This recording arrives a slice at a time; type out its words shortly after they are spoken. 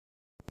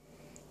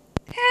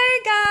Hey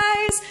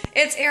guys,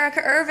 it's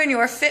Erica Irvin,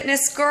 your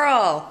fitness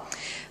girl.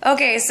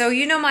 Okay, so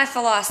you know my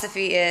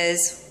philosophy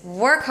is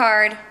work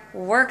hard,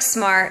 work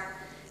smart,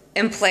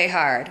 and play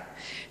hard.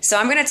 So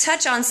I'm going to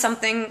touch on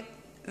something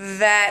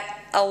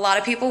that a lot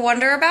of people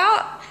wonder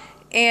about,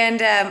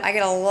 and I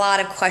get a lot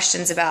of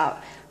questions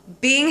about.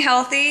 Being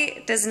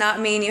healthy does not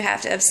mean you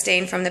have to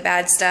abstain from the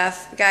bad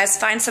stuff. Guys,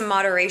 find some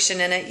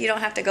moderation in it. You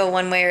don't have to go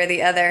one way or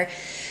the other.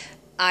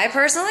 I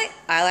personally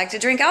like to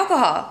drink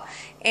alcohol,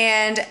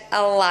 and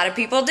a lot of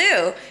people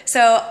do.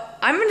 So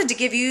I'm going to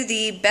give you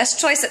the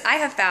best choice that I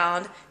have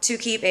found to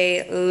keep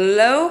a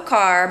low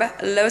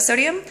carb, low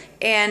sodium,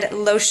 and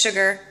low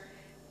sugar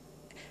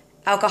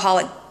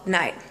alcoholic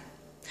night.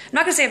 I'm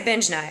not going to say a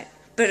binge night,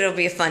 but it'll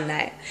be a fun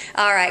night.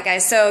 All right,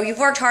 guys, so you've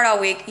worked hard all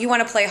week. You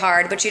want to play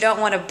hard, but you don't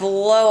want to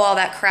blow all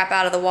that crap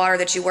out of the water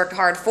that you worked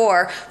hard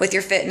for with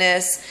your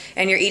fitness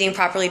and your eating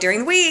properly during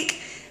the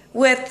week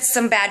with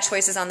some bad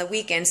choices on the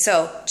weekend.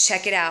 So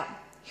check it out.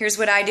 Here's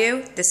what I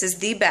do. This is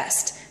the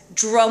best.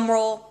 Drum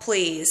roll,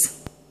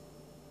 please.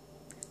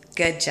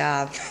 Good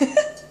job.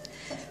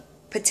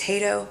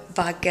 Potato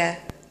vodka.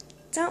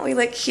 Don't we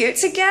look cute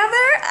together?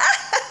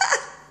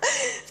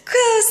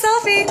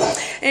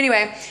 Selfie.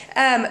 Anyway,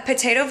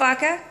 potato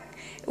vodka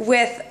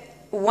with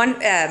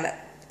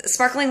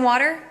sparkling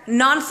water,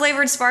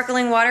 non-flavored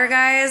sparkling water,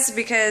 guys,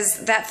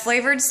 because that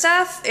flavored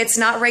stuff, it's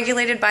not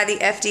regulated by the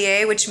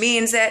FDA, which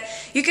means that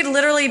you could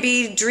literally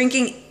be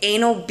drinking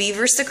anal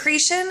beaver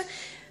secretion.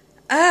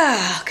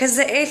 Because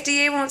the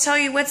FDA won't tell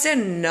you what's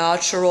in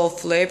natural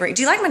flavoring.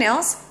 Do you like my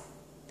nails?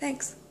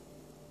 Thanks.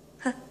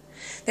 Huh.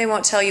 They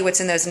won't tell you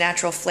what's in those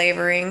natural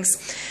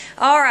flavorings.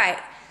 All right,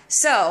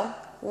 so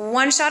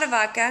 1 shot of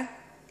vodka,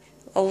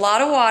 a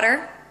lot of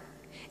water,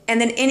 and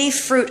then any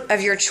fruit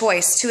of your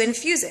choice to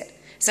infuse it.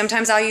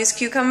 Sometimes I'll use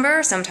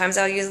cucumber, sometimes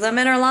I'll use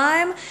lemon or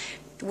lime,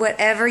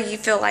 whatever you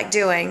feel like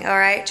doing, all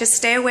right? Just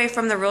stay away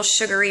from the real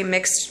sugary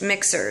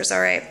mixers,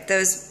 all right?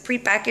 Those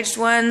prepackaged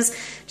ones,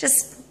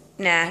 just,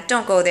 nah,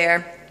 don't go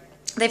there.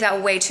 They've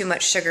got way too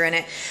much sugar in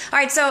it. All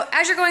right, so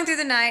as you're going through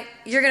the night,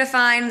 you're gonna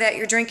find that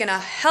you're drinking a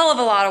hell of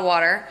a lot of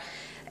water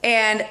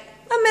and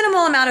a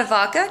minimal amount of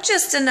vodka,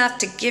 just enough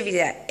to give you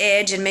that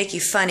edge and make you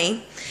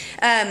funny.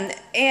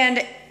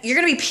 And you're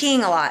gonna be peeing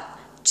a lot.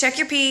 Check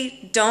your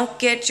pee. Don't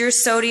get your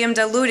sodium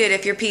diluted.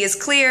 If your pee is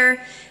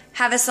clear,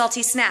 have a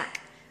salty snack.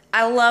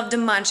 I love to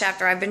munch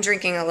after I've been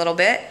drinking a little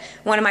bit.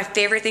 One of my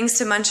favorite things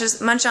to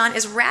munch on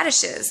is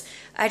radishes.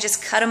 I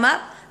just cut them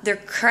up. They're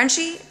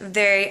crunchy,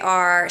 they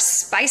are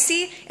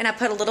spicy, and I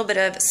put a little bit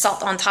of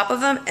salt on top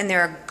of them, and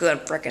they're a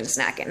good frickin'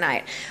 snack at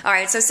night. All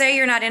right, so say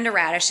you're not into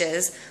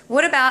radishes.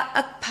 What about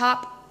a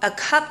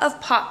cup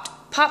of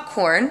popped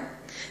popcorn,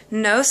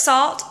 no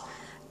salt,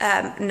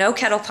 no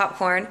kettle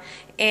popcorn,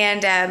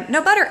 and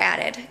no butter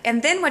added.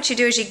 And then what you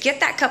do is you get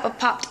that cup of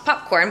popped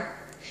popcorn,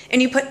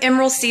 and you put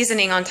emerald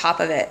seasoning on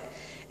top of it.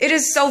 It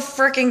is so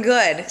frickin'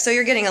 good. So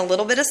you're getting a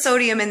little bit of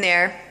sodium in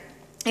there,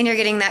 and you're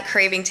getting that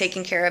craving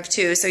taken care of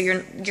too, so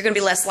you're gonna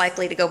be less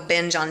likely to go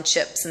binge on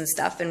chips and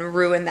stuff and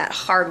ruin that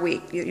hard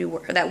week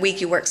that week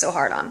you work so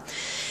hard on.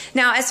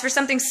 Now, as for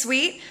something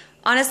sweet,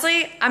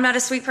 honestly, I'm not a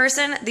sweet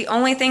person. The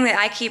only thing that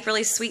I keep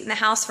really sweet in the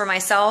house for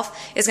myself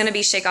is gonna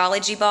be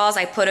Shakeology balls.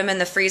 I put them in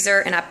the freezer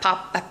and I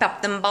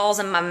pop them balls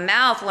in my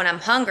mouth when I'm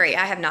hungry.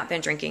 I have not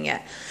been drinking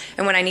yet,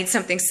 and when I need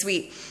something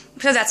sweet,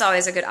 so that's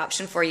always a good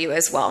option for you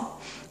as well.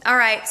 All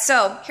right,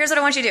 so here's what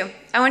I want you to do.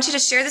 I want you to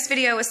share this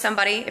video with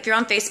somebody. If you're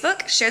on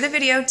Facebook, share the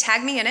video,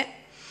 tag me in it.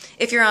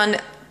 If you're on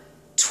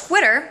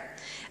Twitter,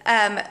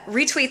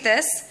 retweet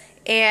this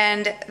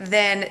and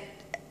then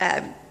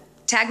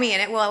tag me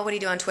in it. Well, what do you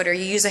do on Twitter?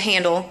 You use a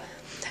handle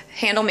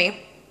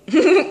me.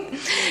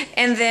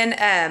 And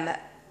then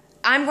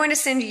I'm going to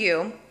send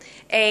you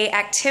a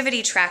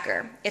activity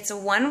tracker. It's a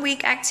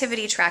 1-week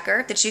activity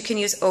tracker that you can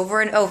use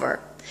over and over.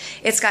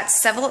 It's got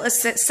 7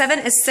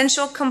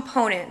 essential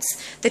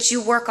components that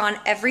you work on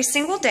every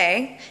single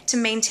day to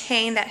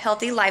maintain that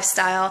healthy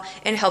lifestyle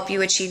and help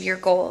you achieve your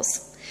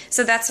goals.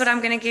 So that's what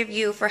I'm going to give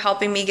you for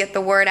helping me get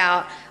the word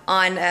out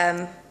on,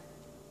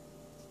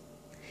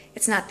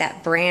 it's not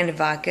that brand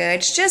vodka,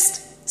 it's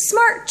just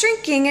smart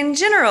drinking in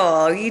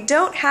general. You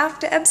don't have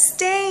to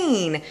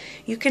abstain.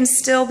 You can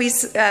still be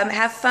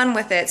have fun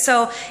with it.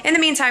 So in the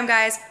meantime,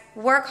 guys,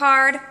 work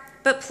hard,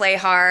 but play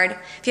hard.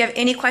 If you have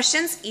any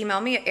questions, email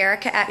me at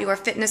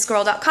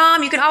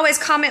erica@yourfitnessgirl.com. You can always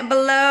comment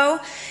below,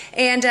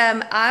 and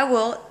I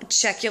will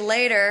check you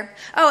later.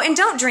 Oh, and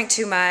don't drink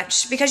too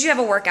much because you have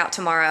a workout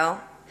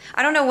tomorrow.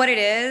 I don't know what it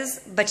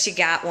is, but you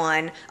got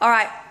one. All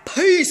right,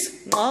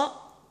 peace.